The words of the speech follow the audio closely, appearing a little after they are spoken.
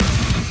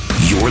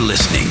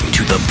listening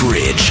to The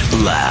Bridge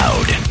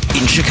Loud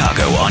in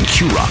Chicago on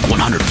Q-Rock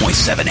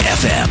 100.7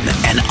 FM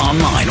and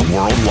online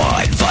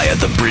worldwide via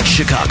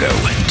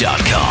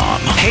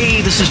thebridgechicago.com.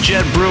 Hey, this is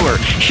Jed Brewer.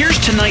 Here's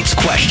tonight's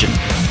question.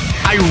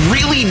 I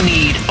really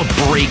need a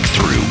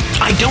breakthrough.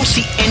 I don't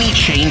see any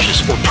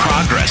changes or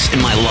progress in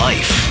my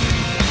life.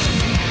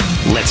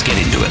 Let's get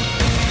into it.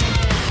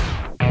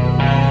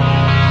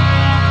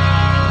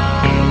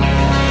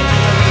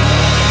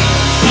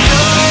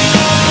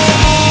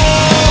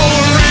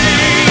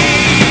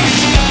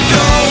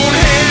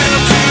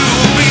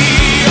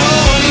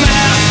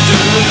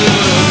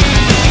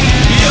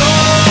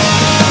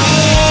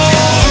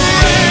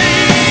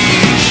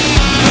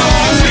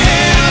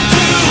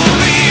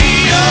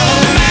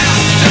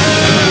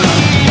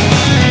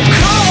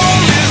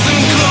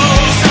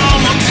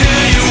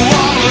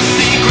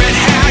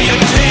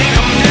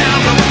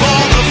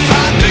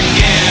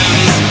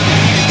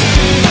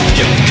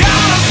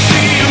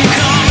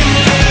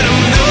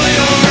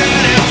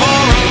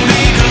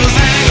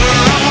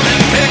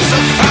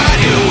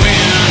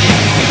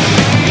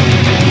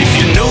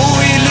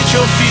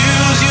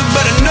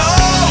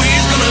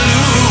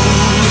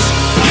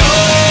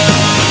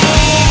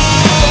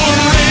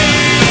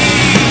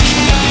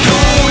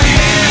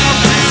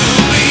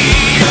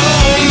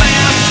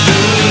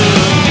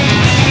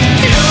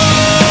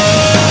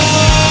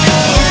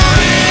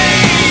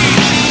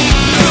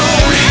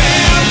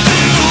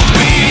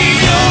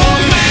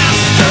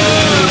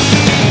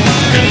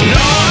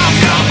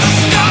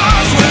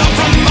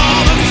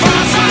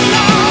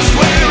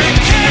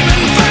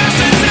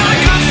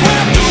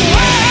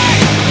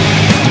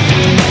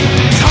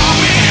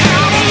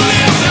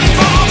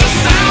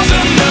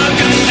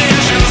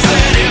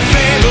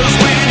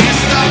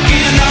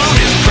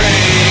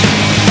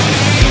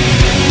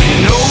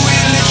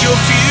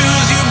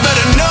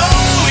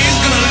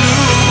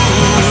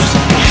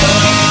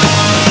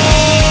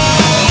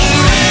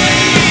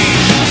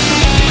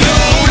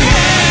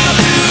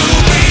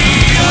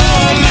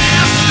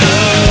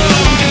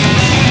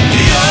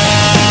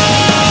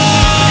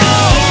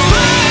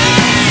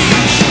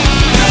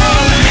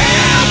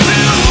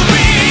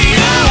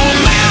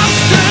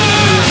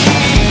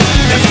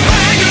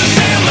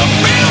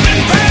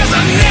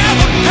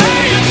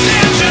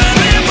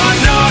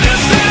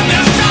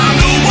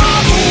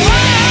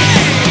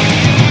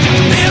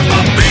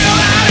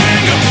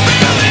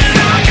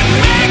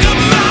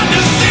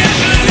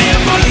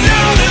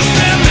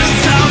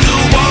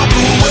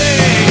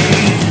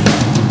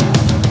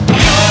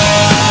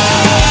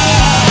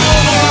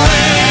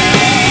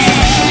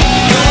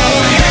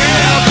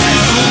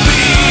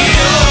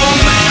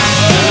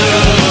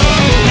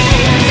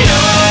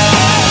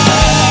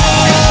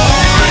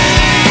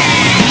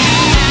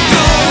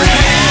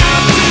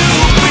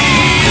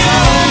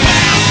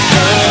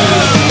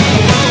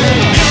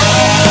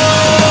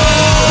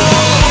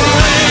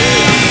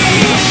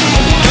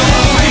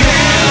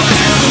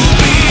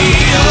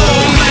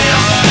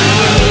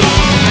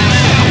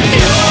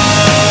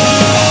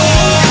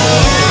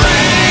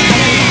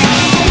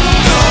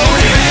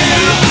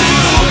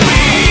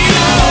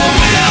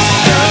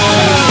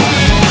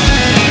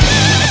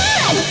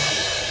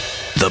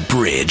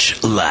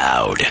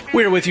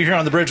 We're with you here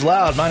on The Bridge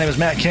Loud. My name is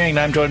Matt King, and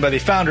I'm joined by the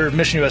founder of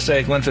Mission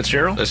USA, Glenn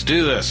Fitzgerald. Let's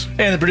do this.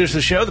 And the producer of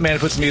the show, the man who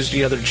puts the music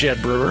together,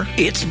 Jed Brewer.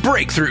 It's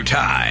breakthrough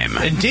time.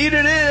 Indeed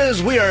it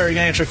is. We are going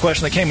to answer a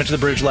question that came into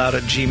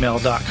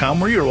thebridgeloud@gmail.com,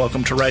 where you're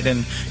welcome to write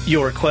in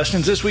your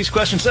questions. This week's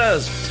question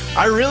says,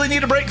 I really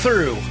need a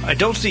breakthrough. I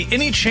don't see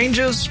any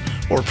changes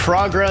or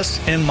progress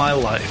in my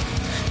life.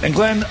 And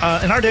Glenn,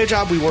 in our day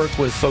job, we work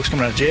with folks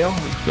coming out of jail,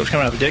 folks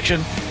coming out of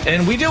addiction,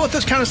 and we deal with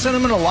this kind of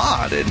sentiment a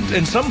lot.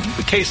 In some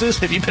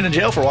cases, if you've been in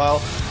jail for a while,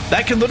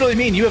 that can literally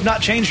mean you have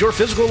not changed your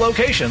physical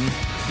location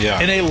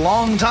in a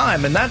long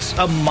time. And that's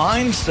a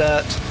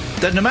mindset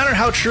that, no matter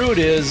how true it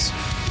is,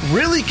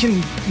 really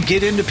can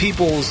get into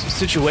people's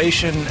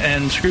situation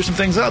and screw some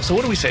things up. So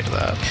what do we say to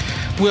that?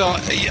 Well,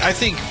 I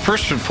think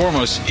first and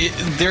foremost,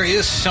 there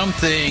is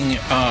something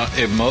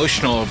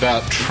emotional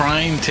about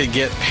trying to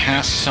get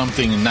past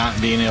something and not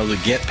being able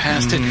to get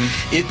past it.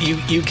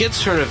 You get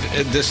sort of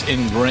this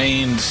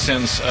ingrained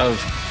sense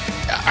of,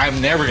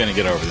 I'm never going to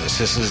get over this.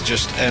 This is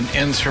just an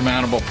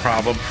insurmountable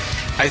problem.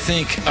 I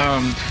think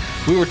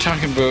we were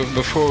talking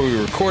before we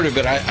recorded,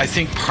 but I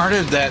think part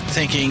of that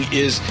thinking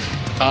is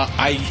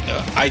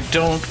I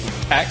don't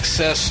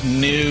access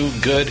new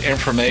good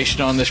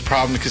information on this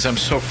problem because I'm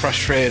so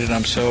frustrated,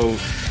 I'm so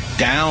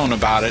down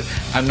about it.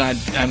 I'm not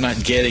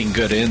getting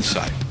good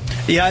insight.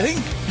 Yeah, I think,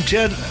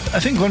 Jed,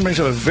 Glenn brings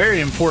up a very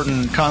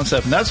important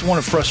concept, and that's one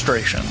of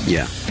frustration.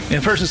 Yeah. And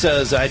a person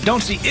says, I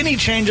don't see any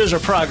changes or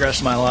progress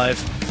in my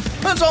life.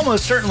 That's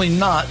almost certainly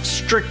not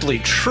strictly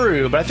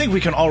true, but I think we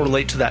can all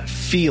relate to that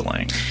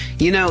feeling.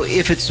 You know,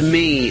 if it's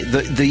me,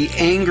 the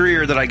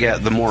angrier that I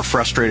get, the more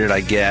frustrated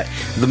I get,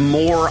 the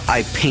more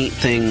I paint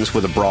things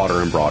with a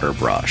broader and broader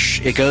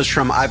brush. It goes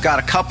from, I've got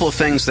a couple of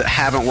things that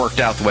haven't worked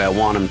out the way I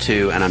want them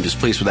to, and I'm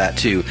displeased with that,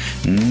 to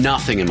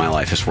nothing in my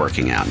life is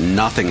working out.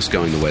 Nothing's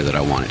going the way that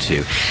I want it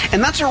to.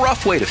 And that's a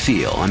rough way to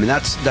feel. I mean,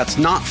 that's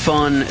not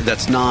fun.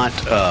 That's not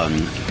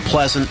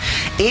pleasant.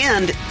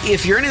 And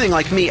if you're anything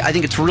like me, I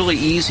think it's really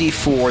easy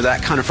for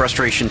that kind of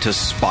frustration to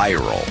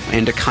spiral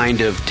and to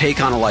kind of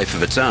take on a life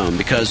of its own,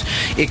 because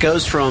it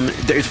goes from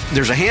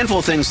there's a handful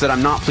of things that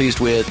I'm not pleased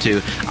with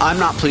to I'm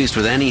not pleased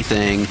with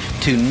anything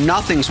to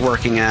nothing's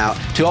working out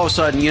to all of a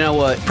sudden, you know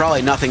what,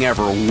 probably nothing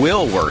ever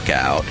will work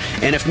out.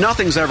 And if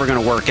nothing's ever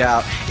going to work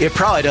out, it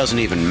probably doesn't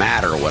even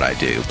matter what I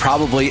do.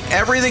 Probably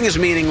everything is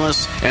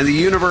meaningless and the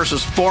universe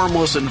is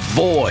formless and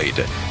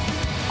void.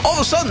 All of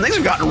a sudden, things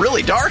have gotten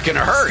really dark in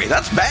a hurry.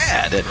 That's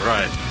bad.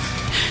 Right.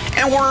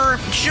 And we're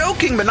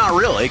joking, but not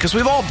really, because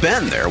we've all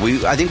been there.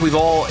 I think we've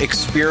all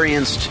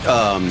experienced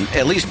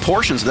at least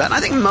portions of that, and I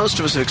think most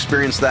of us have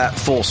experienced that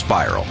full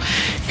spiral.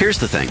 Here's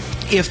the thing.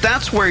 If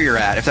that's where you're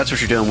at, if that's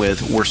what you're dealing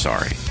with, we're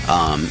sorry.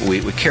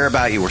 We care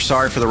about you. We're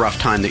sorry for the rough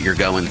time that you're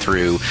going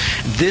through.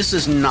 This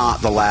is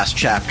not the last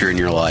chapter in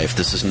your life.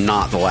 This is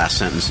not the last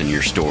sentence in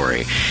your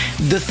story.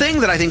 The thing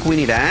that I think we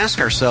need to ask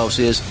ourselves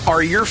is,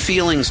 are your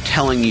feelings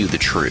telling you the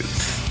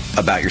truth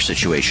about your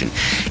situation?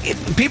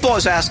 People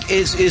always ask,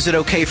 is it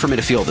okay for me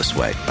to feel this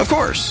way? Of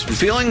course.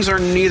 Feelings are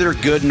neither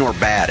good nor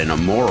bad in a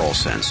moral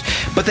sense,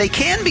 but they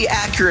can be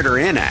accurate or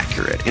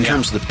inaccurate in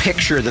terms of the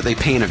picture that they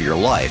paint of your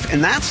life.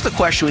 And that's the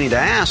question we need to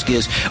ask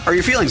is, are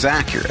your feelings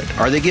accurate?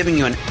 Are they giving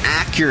you an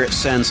accurate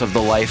sense of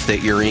the life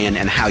that you're in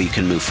and how you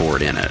can move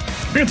forward in it?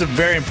 I think it's a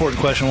very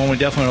important question, one we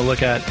definitely want to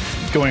look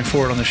at going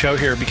forward on the show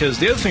here, because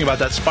the other thing about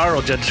that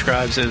spiral Jed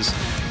describes is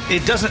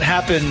it doesn't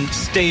happen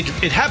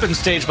it happens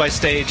stage by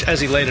stage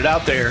as he laid it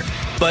out there,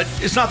 but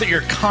it's not that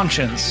you're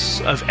conscious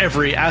of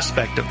every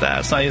aspect of that.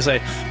 It's not you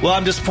say, well,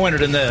 I'm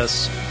disappointed in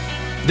this,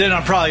 then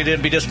I'm probably going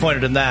to be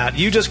disappointed in that.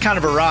 You just kind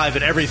of arrive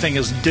and everything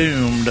is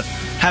doomed,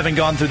 having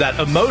gone through that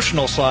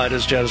emotional side,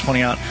 as Jed is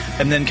pointing out,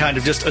 and then kind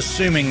of just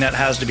assuming that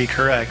has to be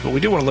correct. But we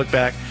do want to look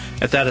back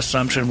at that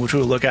assumption, which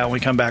we'll look at when we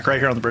come back right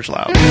here on The Bridge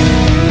Loud.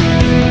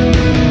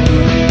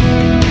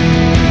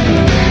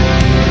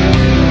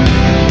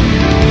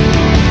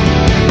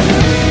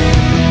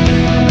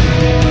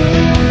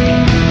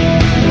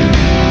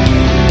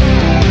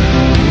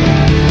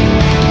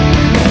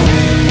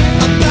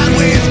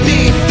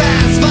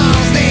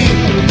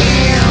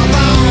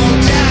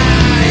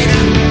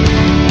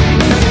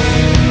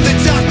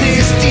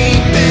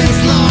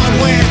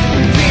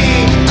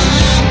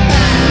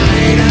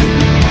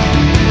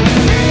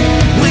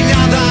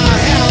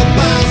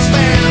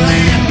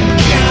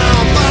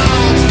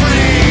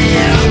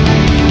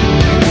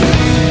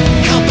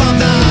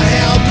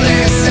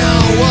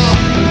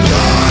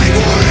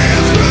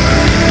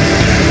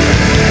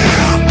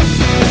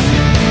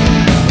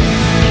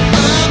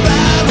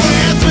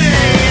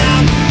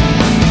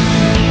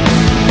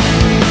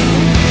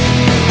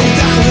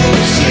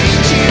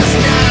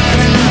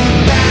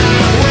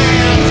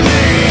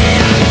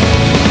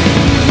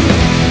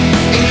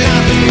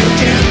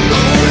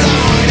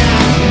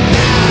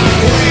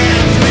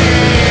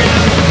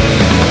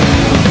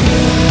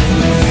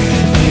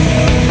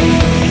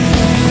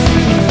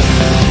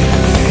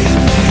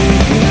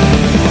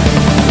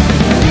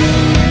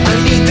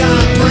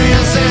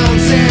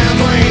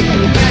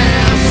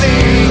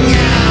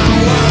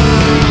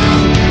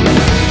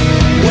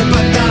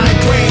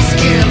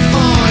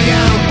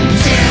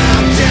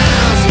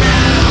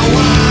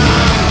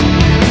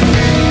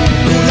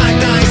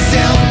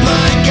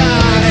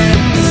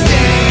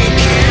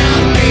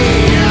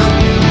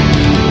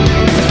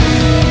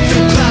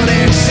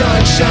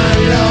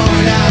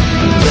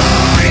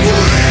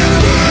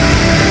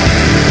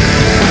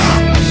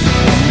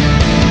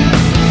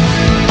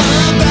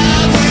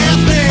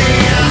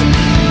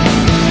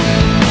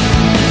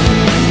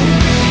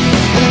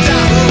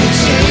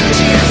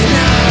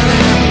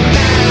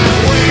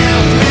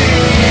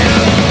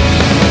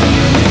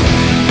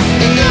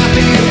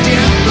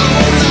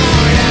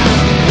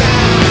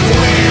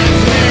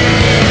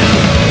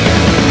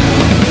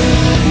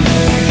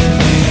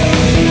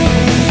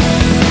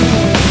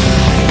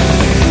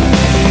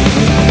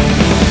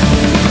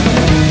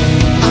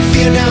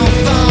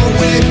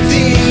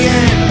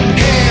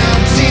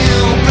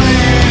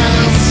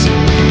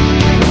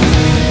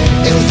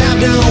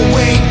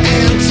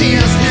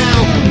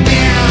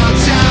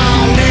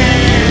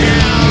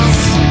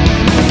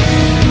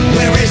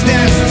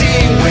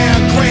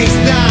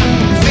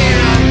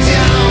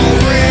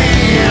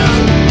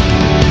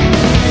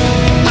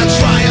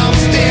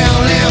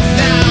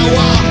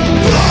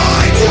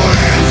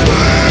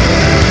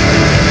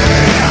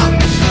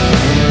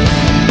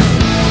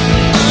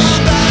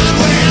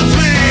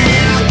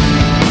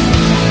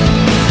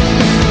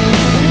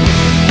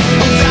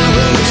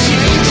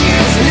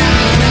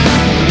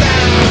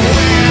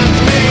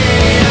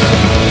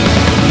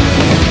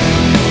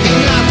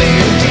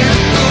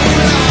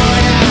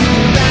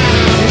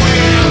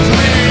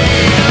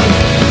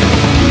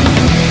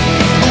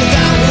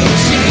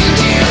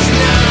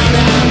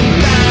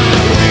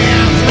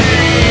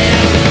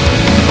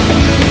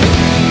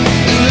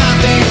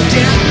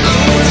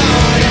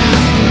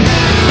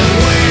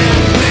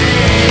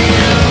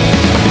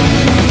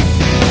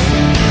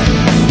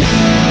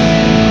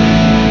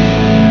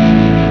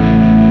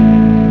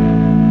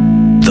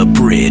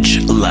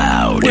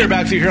 We're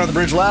back to you here on the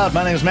Bridge Loud.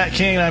 My name is Matt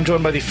King, and I'm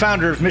joined by the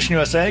founder of Mission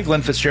USA,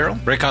 Glenn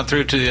Fitzgerald. Break on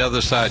through to the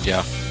other side,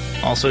 yeah.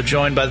 Also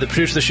joined by the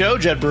producer of the show,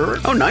 Jed Brewer.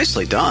 Oh,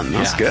 nicely done.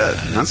 That's good.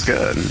 That's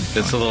good.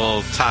 It's a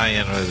little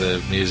tie-in with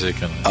the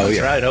music. And That's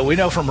right. Oh, we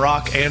know from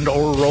rock and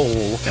or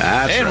roll.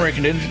 That's and right.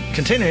 we're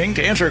continuing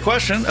to answer a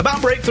question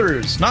about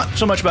breakthroughs. Not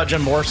so much about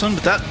Jim Morrison,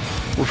 but that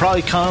will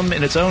probably come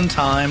in its own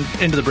time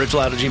into the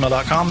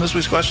bridgeloud@gmail.com. This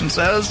week's question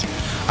says,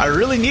 I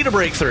really need a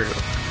breakthrough.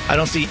 I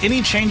don't see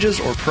any changes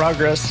or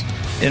progress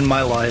in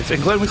my life.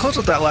 And Glenn, we closed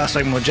with that last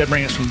segment with Jed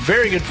bringing us some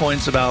very good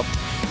points about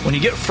when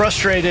you get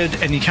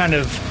frustrated and you kind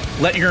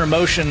of let your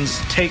emotions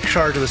take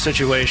charge of the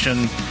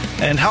situation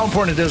and how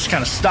important it is to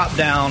kind of stop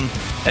down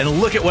and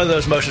look at whether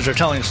those emotions are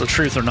telling us the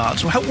truth or not.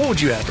 So what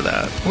would you add to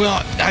that?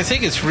 Well, I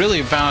think it's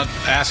really about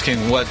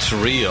asking what's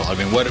real. I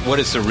mean, what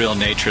is the real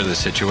nature of the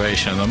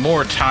situation? The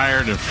more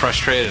tired and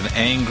frustrated and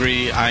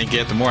angry I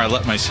get, the more I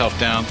let myself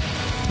down,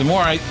 the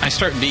more I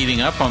start beating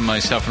up on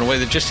myself in a way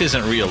that just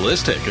isn't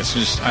realistic. It's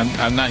just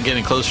I'm not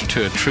getting closer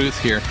to a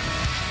truth here.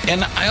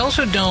 And I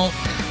also don't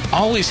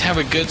always have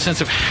a good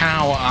sense of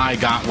how I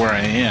got where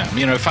I am.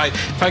 You know, if I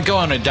go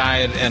on a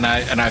diet and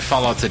I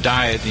fall off the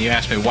diet, and you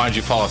ask me why'd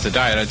you fall off the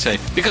diet, I'd say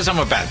because I'm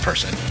a bad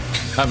person.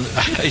 I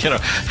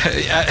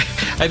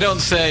don't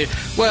say,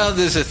 well,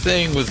 there's a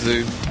thing with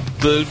the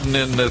gluten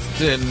and with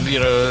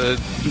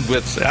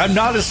I'm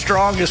not as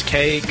strong as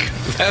cake.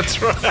 That's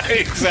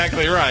right,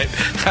 exactly right.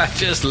 I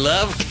just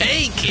love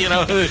cake. You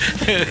know,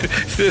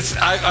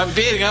 I'm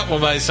beating up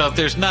on myself.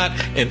 There's not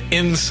an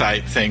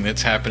insight thing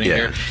that's happening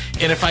here,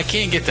 and if I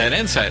can't get that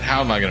insight,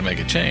 how am I going to make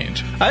a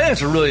change? I think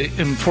it's a really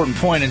important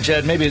point, and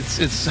Jed, maybe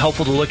it's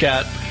helpful to look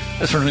at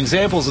sort of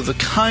examples of the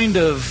kind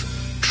of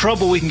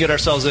trouble we can get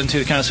ourselves into,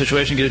 the kind of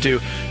situation we get into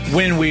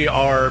when we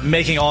are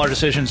making all our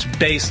decisions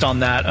based on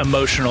that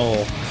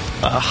emotional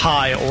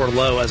high or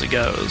low as it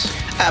goes.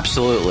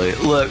 Absolutely.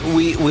 Look,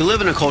 we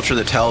live in a culture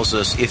that tells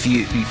us if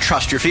you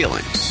trust your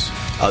feelings.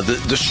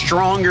 The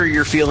stronger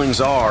your feelings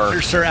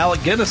are... Sir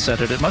Alec Guinness said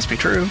it. It must be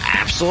true.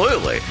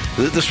 Absolutely.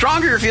 The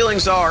stronger your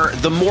feelings are,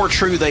 the more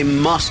true they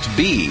must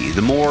be.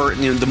 The more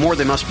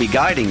they must be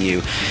guiding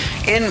you.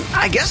 And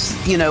I guess,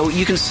 you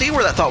can see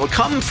where that thought would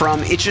come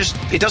from.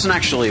 It doesn't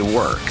actually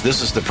work.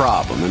 This is the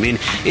problem. I mean,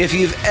 if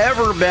you've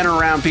ever been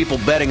around people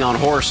betting on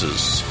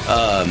horses,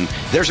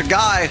 there's a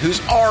guy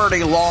who's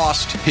already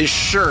lost his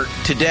shirt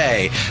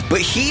today, but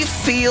he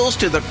feels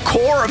to the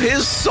core of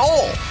his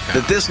soul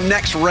that this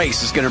next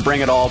race is going to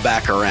bring it all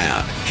back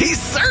around. He's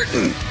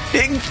certain. He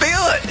can feel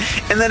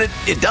it. And then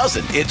it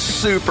doesn't. It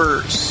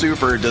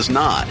super does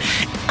not.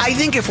 I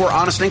think if we're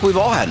honest, I think we've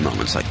all had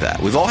moments like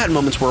that. We've all had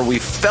moments where we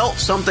felt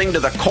something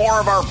to the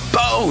core of our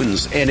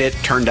bones, and it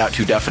turned out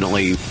to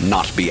definitely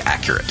not be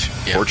accurate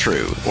or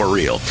true or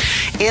real.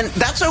 And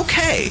that's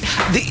okay.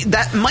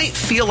 That might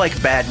feel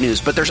like bad news,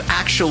 but there's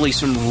actually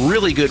some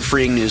really good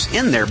freeing news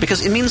in there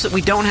because it means that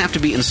we don't have to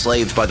be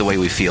enslaved by the way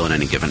we feel in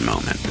any given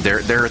moment.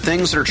 There are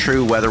things that are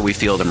true whether we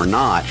feel them or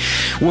not.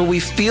 When we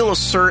feel a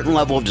certain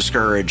level of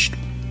discouragement,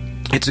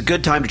 it's a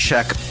good time to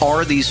check,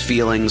 are these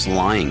feelings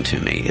lying to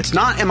me? It's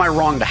not, am I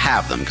wrong to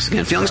have them? Because,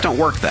 again, feelings don't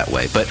work that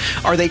way. But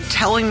are they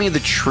telling me the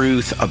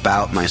truth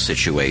about my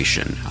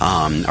situation?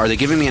 Are they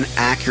giving me an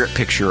accurate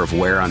picture of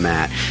where I'm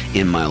at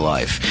in my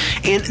life?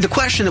 And the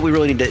question that we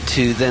really need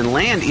to then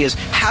land is,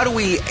 how do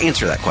we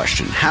answer that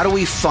question? How do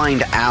we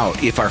find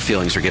out if our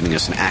feelings are giving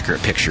us an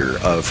accurate picture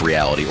of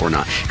reality or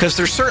not? Because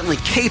they're certainly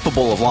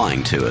capable of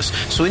lying to us.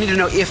 So we need to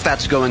know if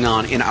that's going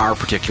on in our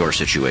particular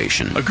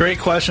situation. A great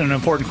question, an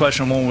important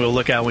question, one we'll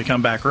look at when we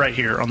come back right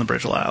here on the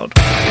Bridge Loud.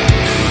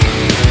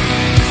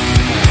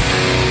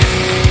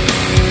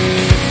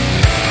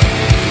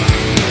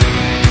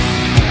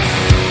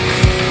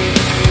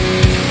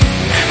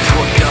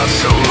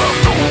 So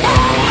loved the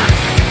world,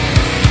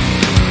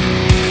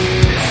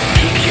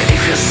 he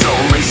gave his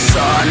only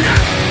son.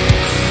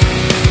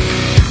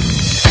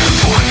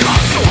 For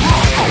God so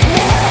loved the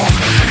world,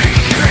 he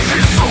gave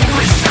his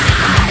only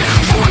son.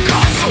 For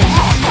God so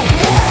loved the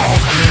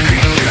world, he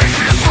gave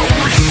his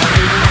only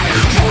son.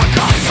 For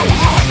God so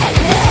loved the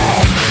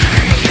world,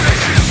 he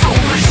gave his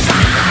only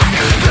son.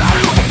 That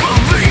who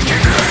believed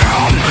in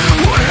him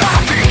would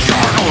have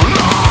eternal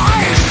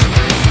life.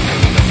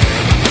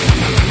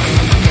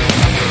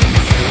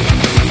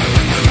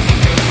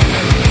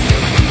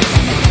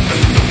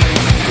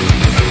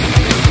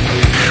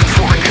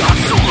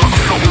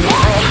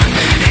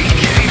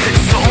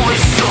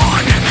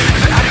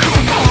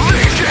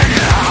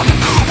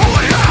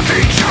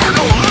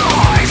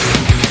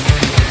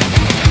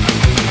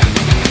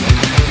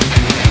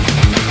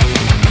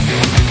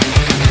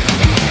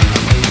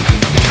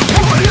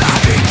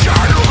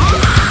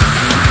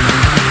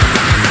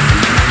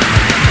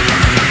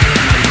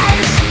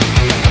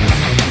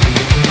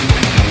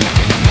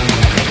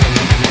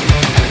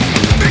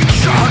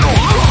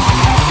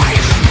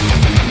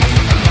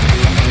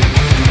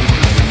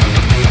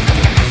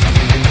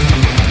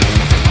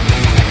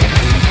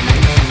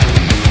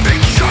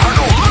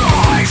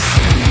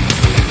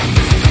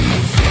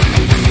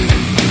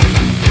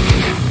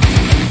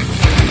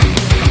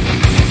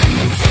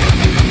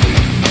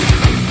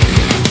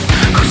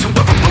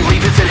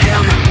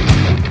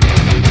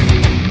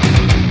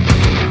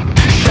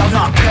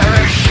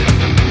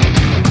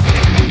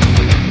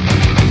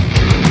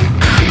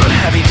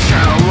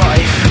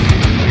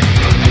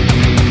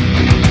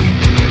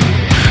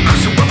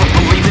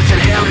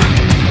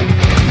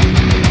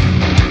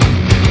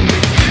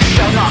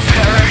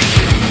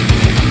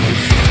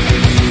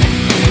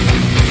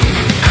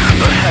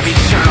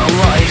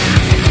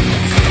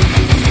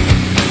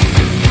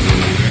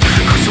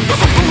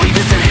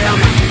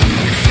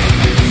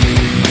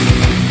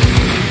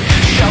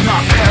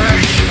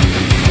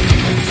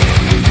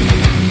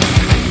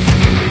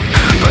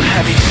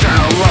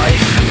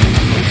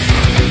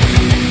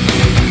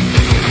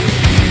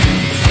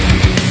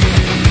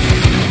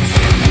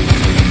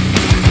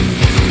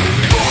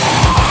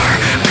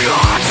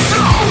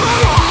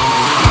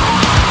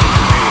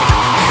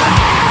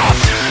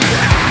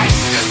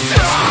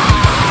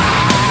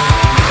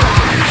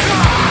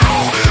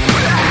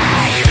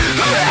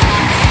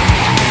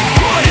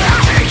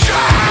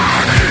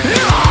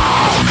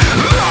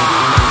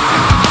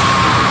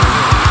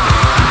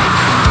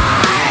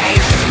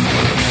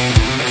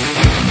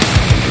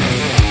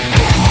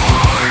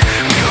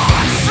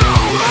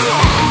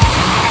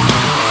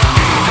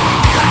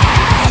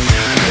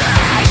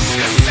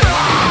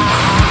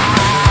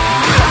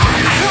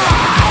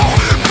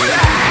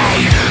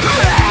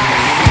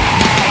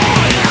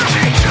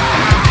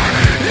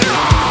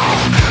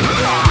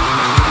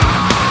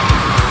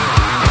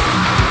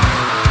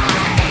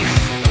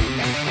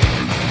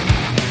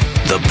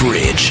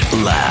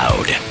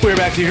 Loud. We're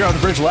back to you here on the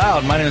Bridge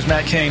Loud. My name is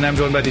Matt King, and I'm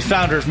joined by the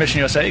founder of Mission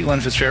USA, Glenn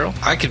Fitzgerald.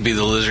 I could be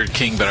the Lizard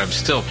King, but I'm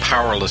still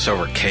powerless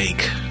over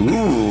cake.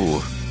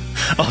 Ooh.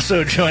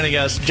 Also joining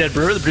us, Jed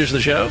Brewer, the producer of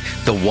the show.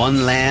 The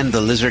one land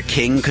the Lizard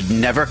King could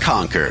never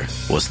conquer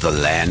was the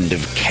land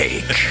of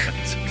cake.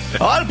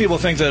 A lot of people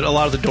think that a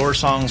lot of the Doors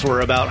songs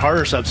were about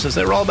harder substances.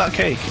 They were all about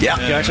cake. Yeah.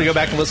 You can actually go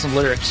back and listen to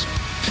the lyrics.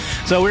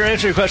 So we're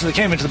answering your question that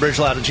came into the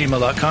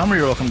bridgeloud@gmail.com, where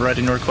you're welcome to write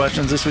in your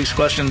questions. This week's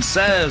question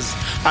says,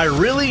 I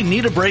really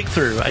need a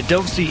breakthrough. I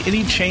don't see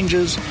any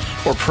changes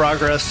or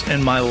progress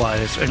in my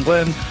life. And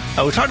Glenn,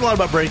 we talked a lot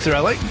about breakthrough. I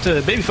like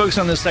to maybe focus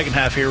on this second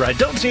half here. I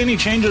don't see any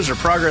changes or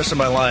progress in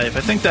my life.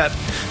 I think that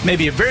may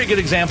be a very good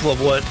example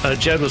of what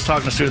Jed was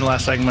talking us through in the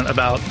last segment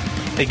about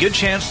a good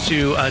chance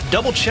to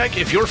double check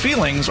if your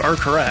feelings are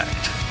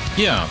correct.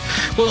 Yeah.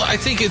 Well, I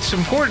think it's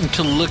important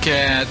to look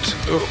at,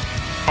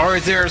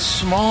 are there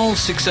small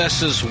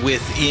successes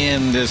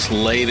within this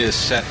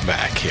latest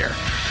setback here?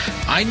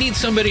 I need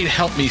somebody to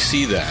help me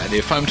see that.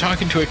 If I'm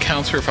talking to a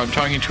counselor, if I'm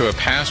talking to a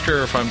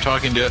pastor, if I'm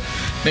talking to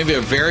maybe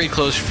a very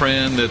close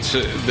friend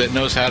that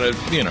knows how to,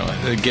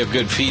 give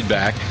good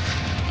feedback,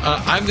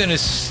 I'm going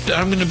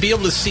to be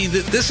able to see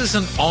that this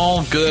isn't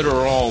all good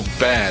or all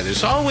bad.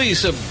 There's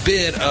always a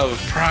bit of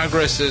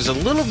progress. There's a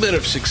little bit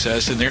of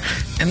success in there,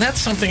 and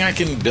that's something I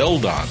can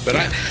build on. But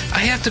I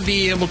have to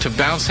be able to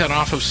bounce that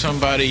off of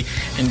somebody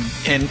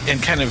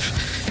and kind of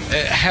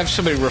have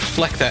somebody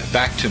reflect that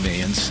back to me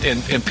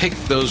and pick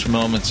those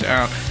moments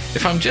out.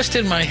 If I'm just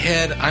in my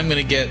head, I'm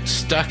going to get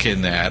stuck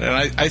in that. And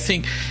I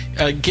think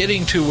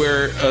getting to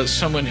where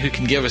someone who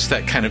can give us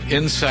that kind of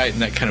insight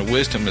and that kind of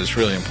wisdom is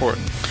really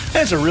important.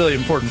 That's a really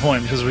important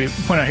point, because we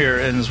point out here,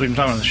 and as we've been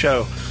talking on the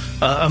show,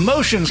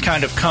 emotions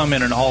kind of come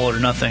in an all or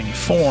nothing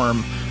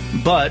form,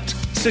 but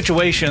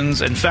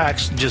situations and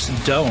facts just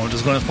don't.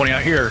 As Glenn is pointing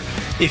out here,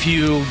 if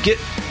you get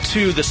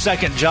to the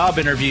second job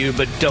interview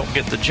but don't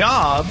get the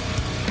job,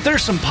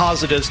 there's some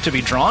positives to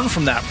be drawn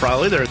from that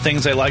probably. There are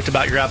things they liked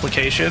about your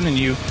application, and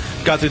you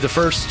got through the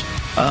first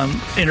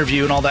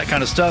interview and all that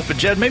kind of stuff. But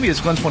Jed, maybe as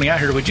Glenn's pointing out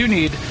here, we do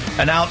need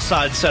an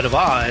outside set of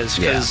eyes,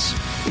 because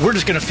we're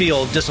just going to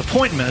feel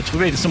disappointment.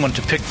 We need someone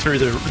to pick through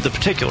the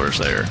particulars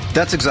there.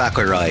 That's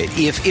exactly right.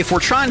 If we're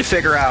trying to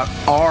figure out,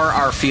 are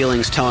our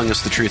feelings telling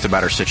us the truth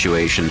about our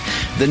situation,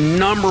 the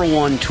number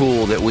one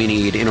tool that we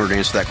need in order to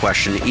answer that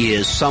question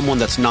is someone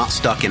that's not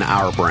stuck in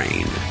our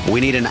brain.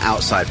 We need an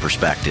outside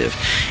perspective.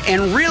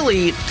 And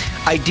really,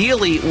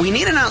 ideally, we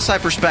need an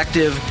outside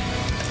perspective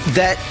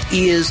that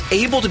is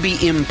able to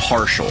be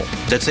impartial,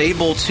 that's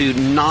able to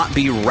not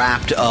be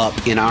wrapped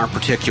up in our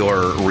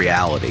particular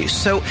reality.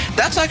 So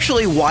that's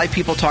actually why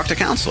people talk to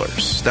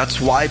counselors. That's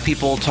why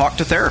people talk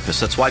to therapists.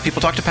 That's why people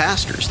talk to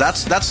pastors.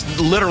 That's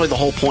literally the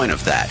whole point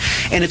of that.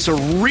 And it's a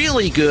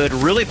really good,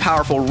 really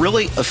powerful,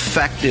 really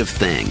effective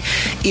thing.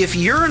 If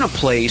you're in a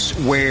place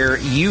where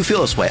you feel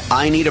this way,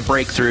 I need a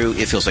breakthrough,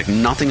 it feels like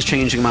nothing's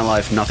changing in my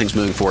life, nothing's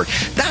moving forward,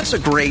 that's a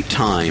great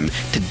time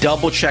to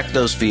double check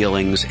those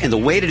feelings. And the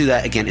way to do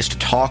that, again, is to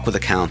talk with a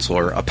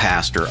counselor, a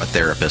pastor, a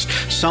therapist,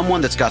 someone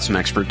that's got some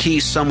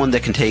expertise, someone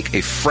that can take a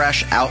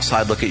fresh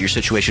outside look at your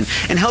situation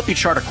and help you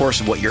chart a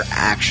course of what you're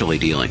actually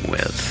dealing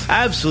with.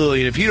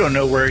 Absolutely. If you don't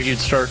know where you'd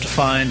start to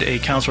find a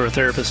counselor or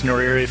therapist in your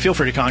area, feel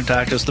free to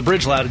contact us,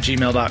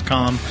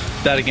 thebridgeloud@gmail.com.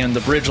 That again,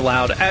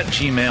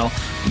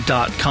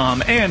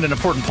 thebridgeloud@gmail.com. And an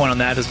important point on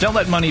that is don't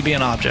let money be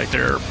an object.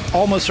 There are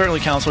almost certainly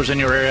counselors in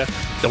your area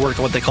that work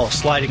on what they call a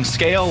sliding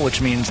scale,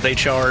 which means they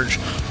charge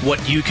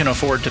what you can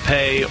afford to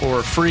pay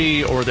or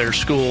free, or their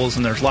schools,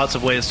 and there's lots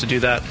of ways to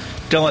do that.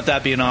 Don't let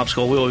that be an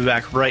obstacle. We will be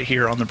back right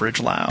here on The Bridge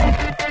Loud.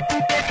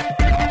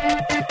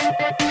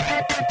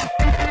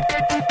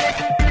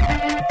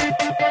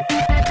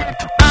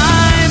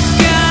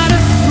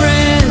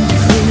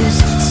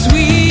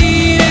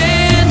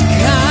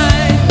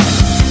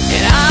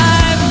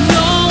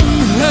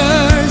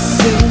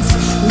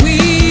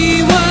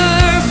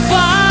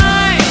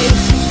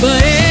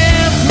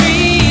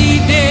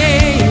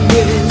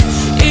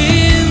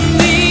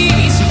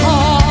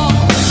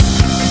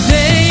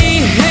 They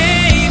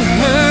hate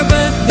her,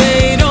 but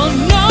they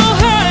don't know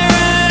her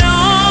at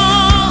all.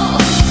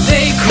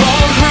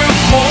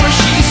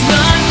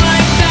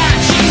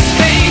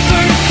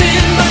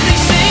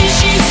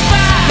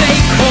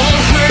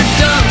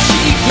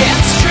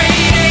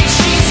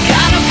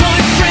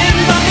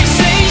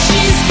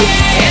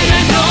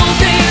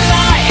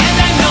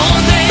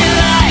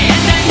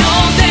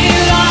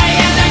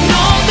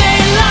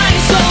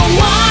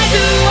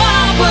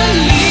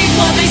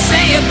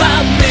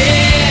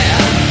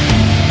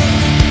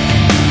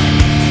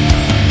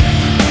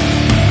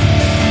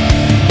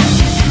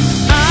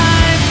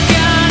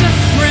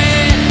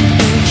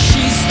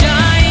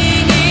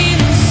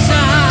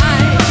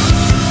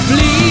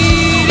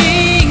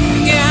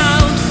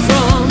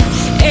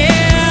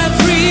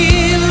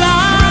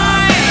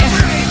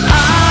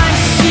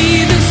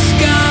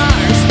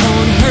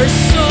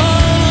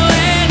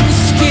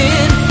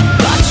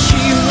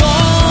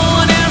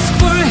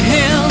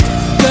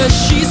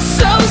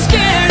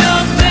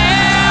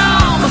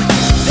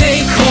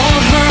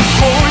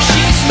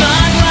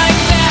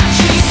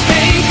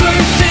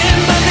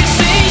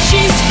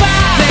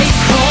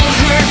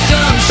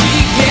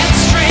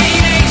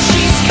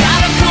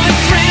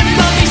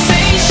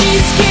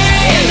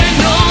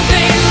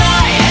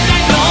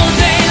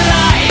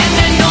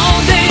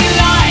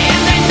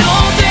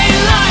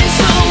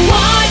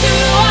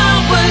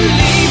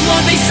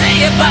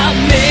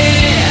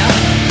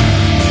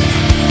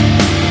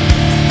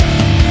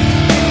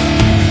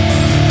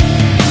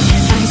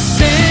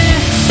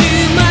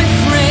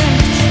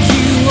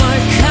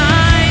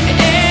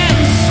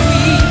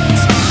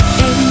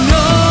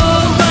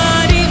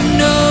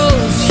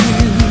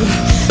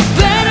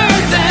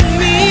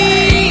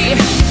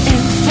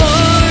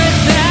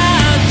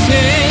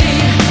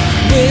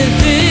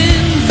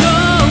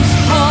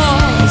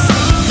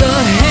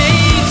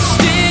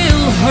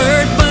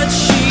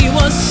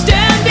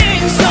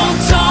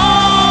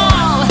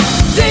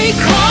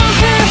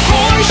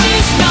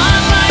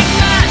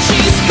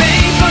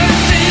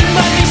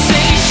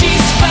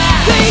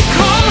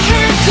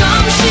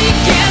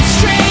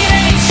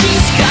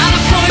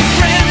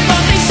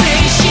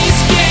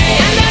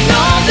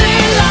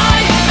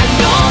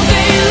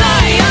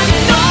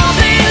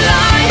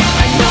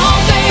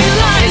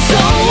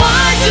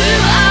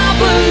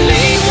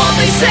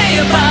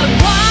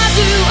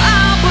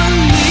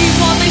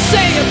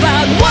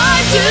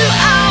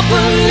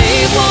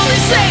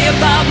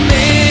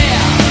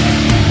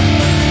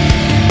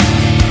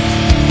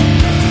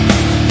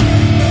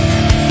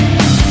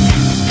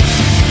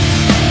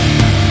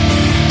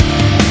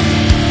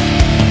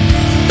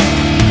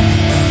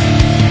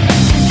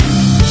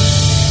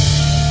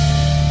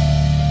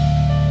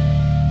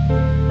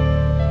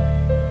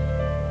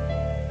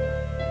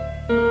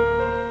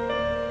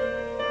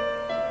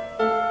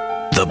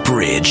 The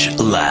Bridge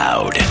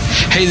Loud.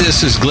 Hey,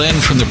 this is Glenn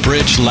from The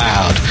Bridge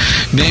Loud.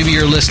 Maybe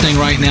you're listening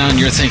right now and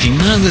you're thinking,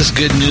 none of this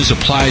good news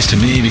applies to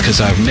me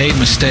because I've made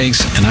mistakes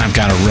and I've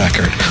got a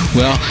record.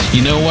 Well,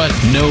 you know what?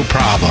 No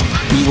problem.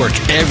 We work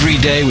every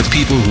day with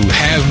people who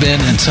have been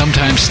and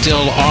sometimes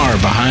still are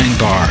behind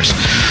bars.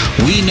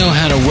 We know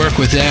how to work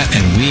with that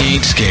and we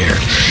ain't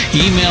scared.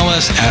 Email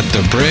us at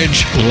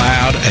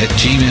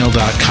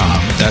thebridgeloud@gmail.com.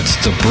 That's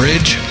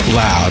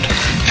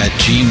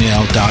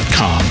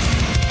thebridgeloud@gmail.com.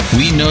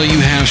 We know you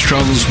have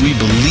struggles, we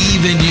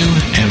believe in you,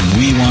 and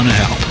we want to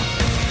help.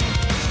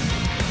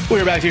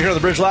 We're back to here on The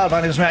Bridge Loud. My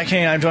name is Matt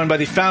Kane. I'm joined by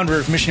the founder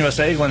of Mission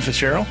USA, Glenn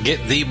Fitzgerald.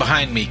 Get thee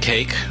behind me,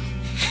 cake.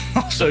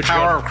 Also,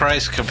 Power of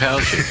Christ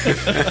compels you.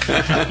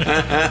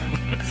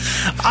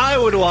 I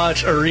would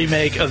watch a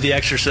remake of The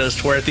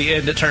Exorcist where at the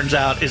end it turns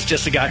out it's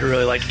just a guy who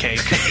really liked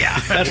cake. Yeah.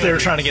 That's what they were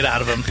trying to get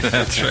out of him.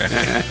 That's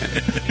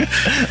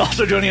right.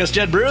 Also joining us,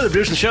 Jed Brewer, the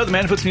producer of the show, the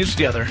man who puts music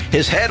together.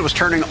 His head was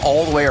turning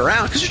all the way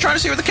around because he's trying to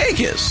see where the cake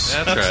is.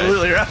 That's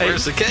Absolutely right.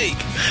 Where's the cake?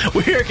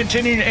 We are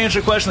continuing to answer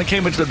a question that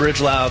came into the Bridge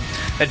Loud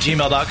at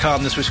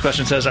gmail.com. This week's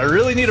question says, I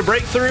really need a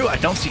breakthrough. I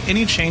don't see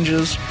any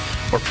changes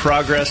or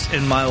progress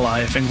in my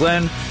life. And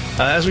Glenn,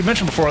 as we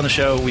mentioned before on the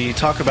show, we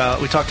talk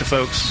to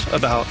folks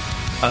about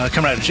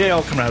coming out of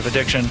jail, coming out of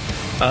addiction,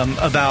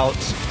 about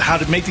how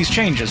to make these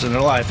changes in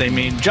their life. They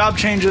need job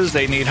changes,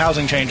 they need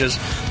housing changes.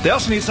 They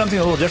also need something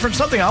a little different,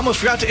 something I almost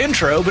forgot to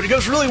intro, but it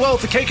goes really well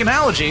with the cake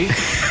analogy,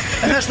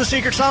 and that's the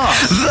secret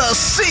sauce. The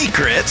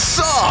secret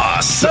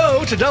sauce!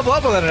 So, to double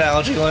up on that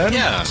analogy, Glenn,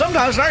 Yeah.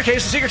 sometimes in our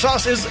case, the secret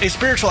sauce is a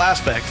spiritual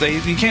aspect.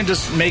 You can't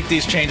just make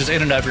these changes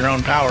in and of your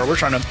own power. We're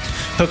trying to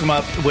hook them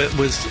up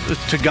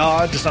to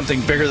God, to something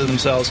bigger than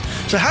themselves.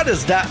 So how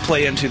does that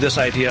play into this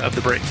idea of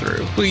the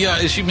breakthrough? Well, yeah,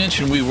 as you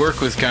mentioned, we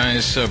work with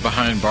guys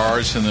behind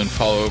bars and then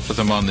follow up with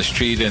them on the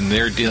street, and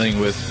they're dealing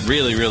with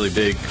really, really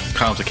big,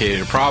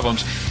 complicated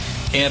problems.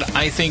 And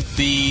I think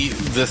the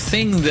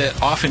thing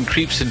that often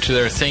creeps into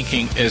their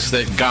thinking is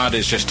that God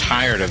is just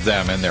tired of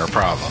them and their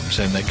problems,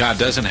 and that God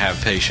doesn't have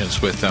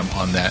patience with them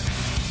on that.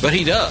 But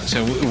he does,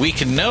 and we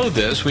can know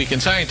this. We can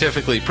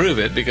scientifically prove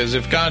it, because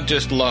if God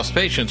just lost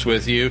patience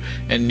with you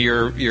and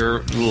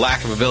your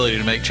lack of ability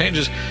to make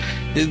changes,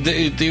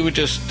 they would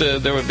just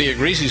there would be a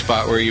greasy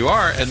spot where you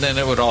are, and then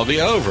it would all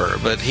be over.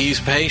 But he's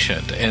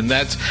patient, and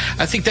I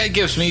think that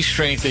gives me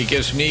strength. It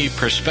gives me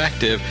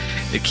perspective.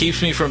 It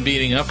keeps me from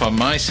beating up on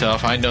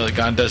myself. I know that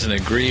God doesn't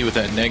agree with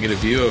that negative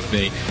view of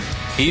me.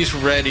 He's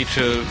ready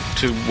to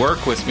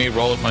work with me,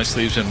 roll up my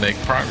sleeves, and make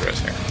progress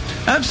here.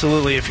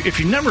 Absolutely. If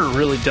you've never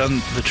really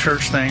done the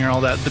church thing or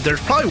all that, but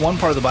there's probably one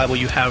part of the Bible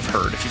you have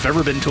heard, if you've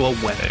ever been to a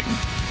wedding.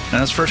 And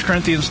that's 1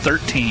 Corinthians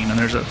 13, and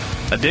there's a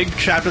big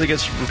chapter that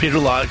gets repeated a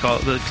lot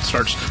that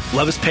starts,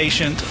 love is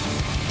patient,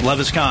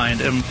 love is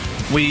kind. And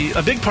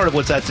a big part of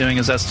what that's doing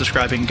is that's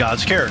describing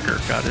God's character.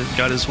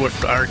 God is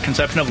what our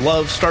conception of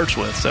love starts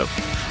with. So,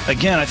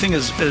 again, I think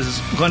as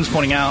Glenn's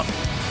pointing out,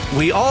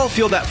 we all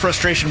feel that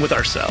frustration with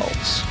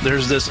ourselves.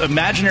 There's this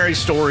imaginary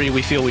story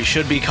we feel we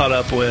should be caught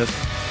up with.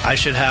 I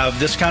should have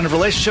this kind of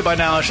relationship by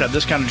now. I should have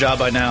this kind of job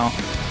by now.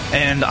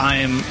 And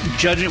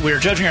we're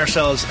judging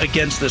ourselves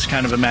against this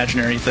kind of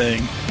imaginary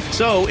thing.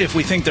 So if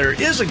we think there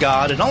is a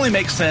God, it only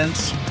makes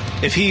sense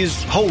if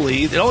he's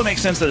holy. It only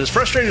makes sense that as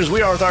frustrated as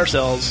we are with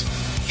ourselves,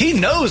 he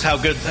knows how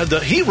good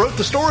he wrote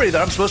the story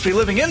that I'm supposed to be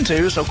living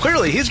into. So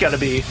clearly he's got to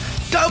be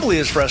doubly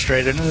as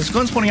frustrated. And as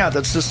Glenn's pointing out,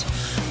 that's just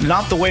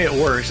not the way it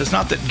works. It's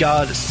not that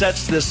God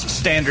sets this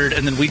standard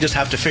and then we just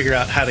have to figure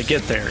out how to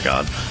get there.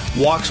 God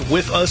walks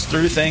with us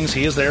through things.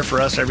 He is there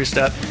for us every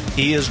step.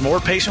 He is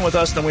more patient with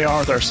us than we are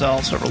with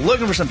ourselves. So if we're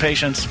looking for some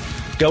patience,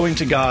 going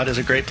to God is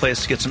a great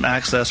place to get some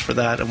access for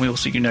that. And we will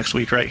see you next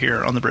week right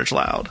here on The Bridge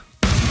Loud.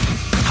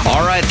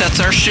 All right,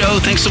 that's our show.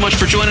 Thanks so much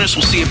for joining us.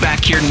 We'll see you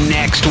back here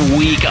next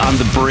week on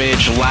The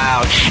Bridge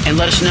Loud. And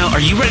let us know, are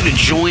you ready to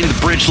join the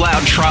Bridge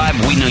Loud tribe?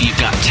 We know you've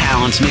got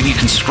talents. Maybe you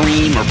can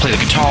scream or play the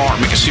guitar or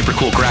make a super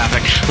cool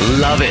graphic.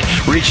 Love it.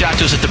 Reach out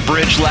to us at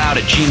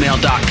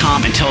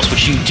thebridgeloud@gmail.com and tell us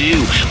what you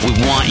do. We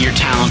want your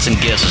talents and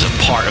gifts as a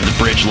part of The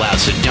Bridge Loud,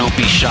 so don't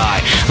be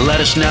shy.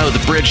 Let us know,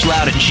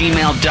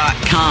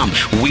 thebridgeloud@gmail.com.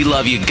 We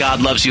love you,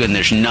 God loves you, and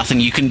there's nothing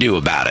you can do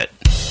about it.